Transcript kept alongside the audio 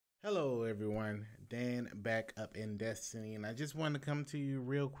Hello everyone, Dan back up in Destiny, and I just wanted to come to you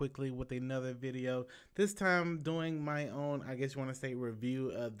real quickly with another video. This time doing my own, I guess you want to say,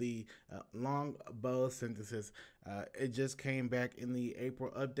 review of the Longbow synthesis. It just came back in the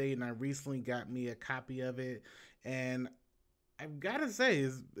April update, and I recently got me a copy of it, and I've got to say,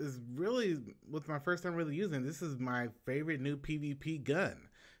 is really, with my first time really using it, this is my favorite new PvP gun.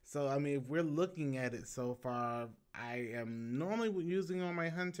 So, I mean, if we're looking at it so far, I am normally using on my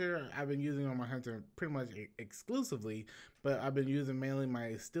hunter. I've been using on my hunter pretty much exclusively, but I've been using mainly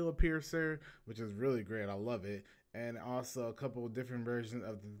my steel piercer, which is really great. I love it. And also a couple of different versions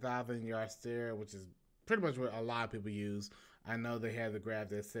of the 1,000-yard stare, which is pretty much what a lot of people use. I know they had the graph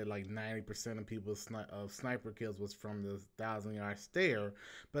that said like 90% of people's sniper kills was from the 1,000-yard stare.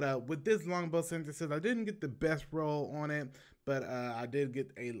 But with this longbow synthesis, I didn't get the best roll on it, but I did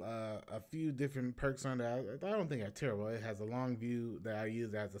get a few different perks on it. I don't think they're terrible. It has a long view that I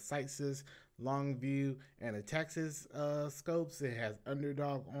use as a sightsys, long view, and a Texas scopes. It has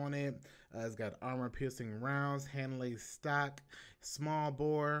underdog on it. It's got armor piercing rounds, hand lace stock, small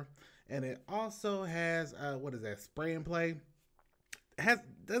bore, and it also has what is that, spray and play.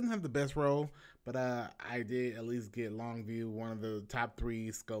 Doesn't have the best roll, but I did at least get long view, one of the top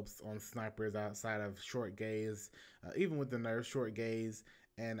 3 scopes on snipers outside of short gaze, even with the nerf short gaze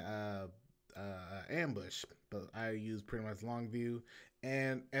and ambush. But I used pretty much long view,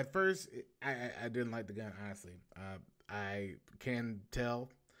 and at first I didn't like the gun, honestly. I can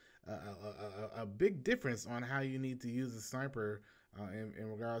tell a big difference on how you need to use a sniper in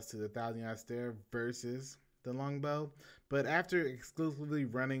regards to the 1,000-yard stare versus the longbow. But after exclusively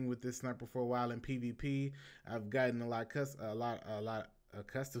running with this sniper for a while in PvP, I've gotten a lot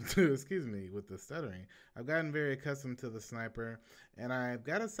accustomed to, excuse me, with the stuttering. I've gotten very accustomed to the sniper, and I've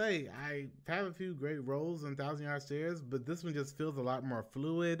got to say, I have a few great rolls on 1,000-yard stares, but this one just feels a lot more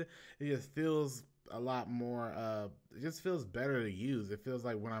fluid. It just feels a lot more, it just feels better to use. It feels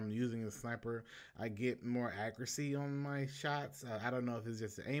like when I'm using the sniper, I get more accuracy on my shots. I don't know if it's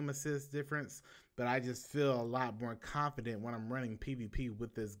just an aim assist difference, but I just feel a lot more confident when I'm running PvP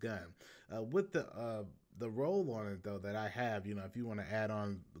with this gun. With the roll on it though that I have, you know, if you want to add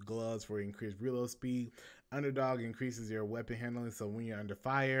on gloves for increased reload speed, underdog increases your weapon handling, so when you're under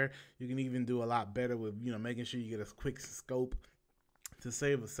fire, you can even do a lot better with, you know, making sure you get a quick scope to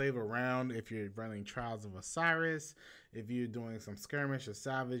save a round. If you're running Trials of Osiris, if you're doing some skirmish or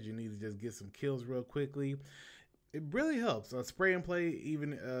salvage, you need to just get some kills real quickly. It really helps. Spray and play,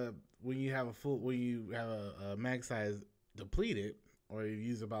 even when you have a mag size depleted, or you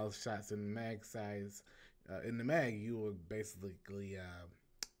use about shots in the mag size in the mag, you will basically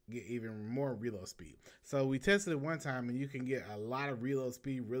get even more reload speed. So we tested it one time, and you can get a lot of reload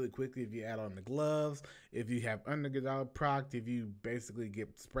speed really quickly if you add on the gloves, if you have underdog procced, if you basically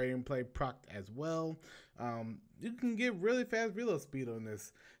get spray and play procced as well. You can get really fast reload speed on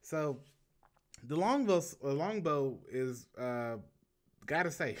this. So the longbow is,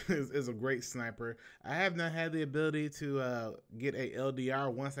 gotta say, is a great sniper. I have not had the ability to get a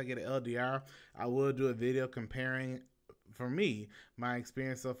LDR. Once I get an LDR, I will do a video comparing, for me, my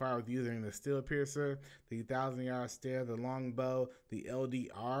experience so far with using the steel piercer, the 1,000-yard stare, the longbow, the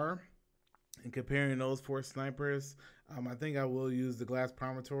LDR, and comparing those 4 snipers. I think I will use the glass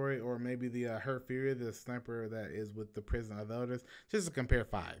promontory, or maybe the Her Fury, the sniper that is with the Prison of Elders, just to compare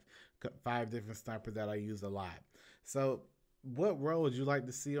 5 different snipers that I use a lot. So what role would you like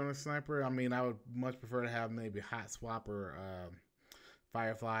to see on a sniper? I mean, I would much prefer to have maybe Hot Swap or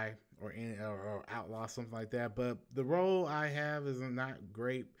Firefly or Outlaw, something like that. But the role I have is not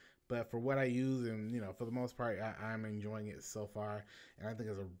great, but for what I use, and you know, for the most part, I'm enjoying it so far, and I think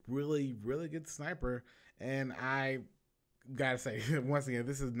it's a really, really good sniper. And I gotta say, once again,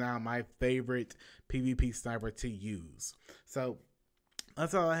 this is now my favorite PvP sniper to use. So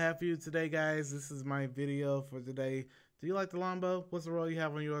that's all I have for you today, guys. This is my video for today. Do you like the longbow? What's the role you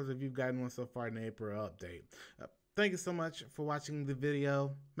have on yours if you've gotten one so far in the April update? Thank you so much for watching the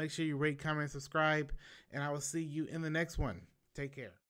video. Make sure you rate, comment, subscribe, and I will see you in the next one. Take care.